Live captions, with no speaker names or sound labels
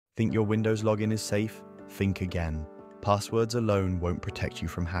Think your Windows login is safe? Think again. Passwords alone won't protect you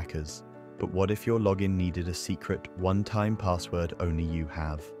from hackers. But what if your login needed a secret one-time password only you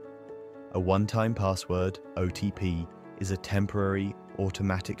have? A one-time password, OTP, is a temporary,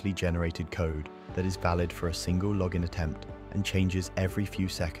 automatically generated code that is valid for a single login attempt and changes every few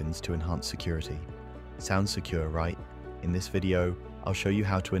seconds to enhance security. Sounds secure, right? In this video, I'll show you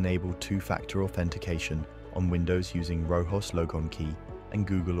how to enable two-factor authentication on Windows using Rohos Logon Key and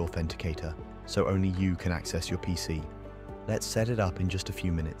Google Authenticator, so only you can access your PC. Let's set it up in just a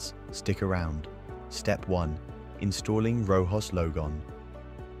few minutes. Stick around. Step 1. Installing Rohos Logon.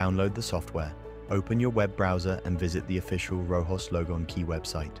 Download the software. Open your web browser and visit the official Rohos Logon Key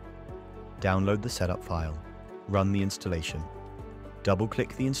website. Download the setup file. Run the installation.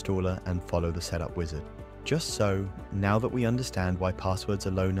 Double-click the installer and follow the setup wizard. Just so, now that we understand why passwords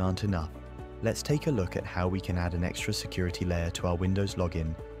alone aren't enough, let's take a look at how we can add an extra security layer to our Windows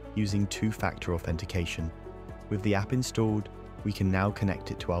login using two-factor authentication. With the app installed, we can now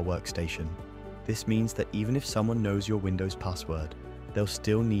connect it to our workstation. This means that even if someone knows your Windows password, they'll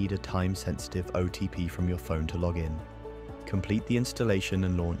still need a time-sensitive OTP from your phone to log in. Complete the installation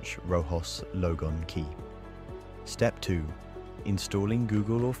and launch Rohos Logon Key. Step 2. Installing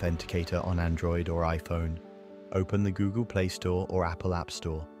Google Authenticator on Android or iPhone. Open the Google Play Store or Apple App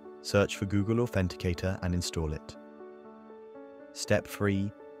Store. Search for Google Authenticator and install it. Step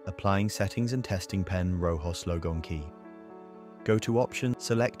 3. Applying settings and testing pen Rohos Logon Key. Go to Options,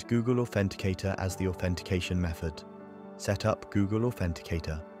 select Google Authenticator as the authentication method. Set up Google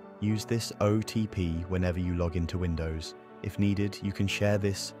Authenticator. Use this OTP whenever you log into Windows. If needed, you can share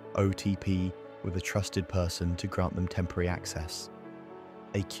this OTP with a trusted person to grant them temporary access.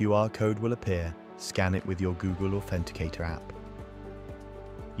 A QR code will appear. Scan it with your Google Authenticator app.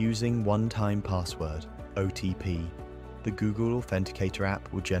 Using one-time password, OTP, the Google Authenticator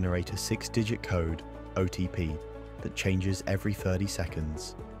app will generate a 6-digit code, OTP, that changes every 30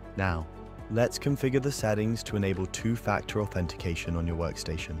 seconds. Now, let's configure the settings to enable two-factor authentication on your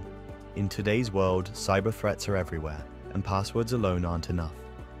workstation. In today's world, cyber threats are everywhere, and passwords alone aren't enough.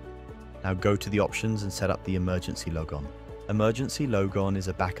 Now go to the options and set up the emergency logon. Emergency logon is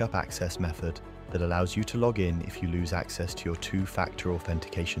a backup access method that allows you to log in if you lose access to your two-factor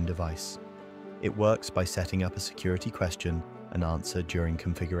authentication device. It works by setting up a security question and answer during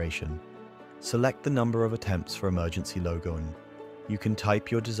configuration. Select the number of attempts for emergency logon. You can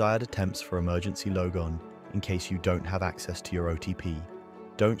type your desired attempts for emergency logon in case you don't have access to your OTP.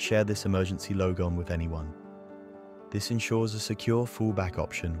 Don't share this emergency logon with anyone. This ensures a secure fallback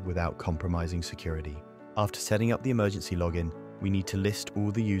option without compromising security. After setting up the emergency login, we need to list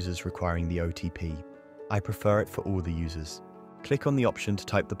all the users requiring the OTP. I prefer it for all the users. Click on the option to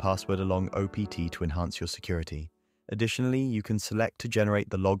type the password along OPT to enhance your security. Additionally, you can select to generate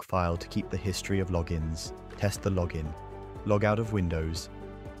the log file to keep the history of logins. Test the login. Log out of Windows.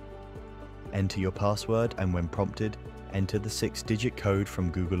 Enter your password and when prompted, enter the 6-digit code from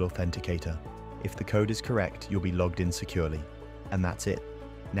Google Authenticator. If the code is correct, you'll be logged in securely. And that's it.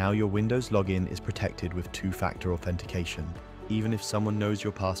 Now your Windows login is protected with two-factor authentication. Even if someone knows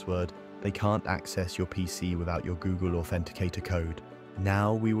your password, they can't access your PC without your Google Authenticator code.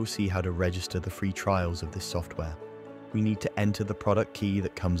 Now we will see how to register the free trials of this software. We need to enter the product key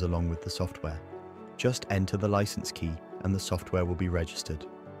that comes along with the software. Just enter the license key and the software will be registered.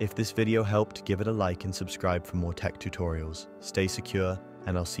 If this video helped, give it a like and subscribe for more tech tutorials. Stay secure,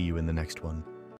 and I'll see you in the next one.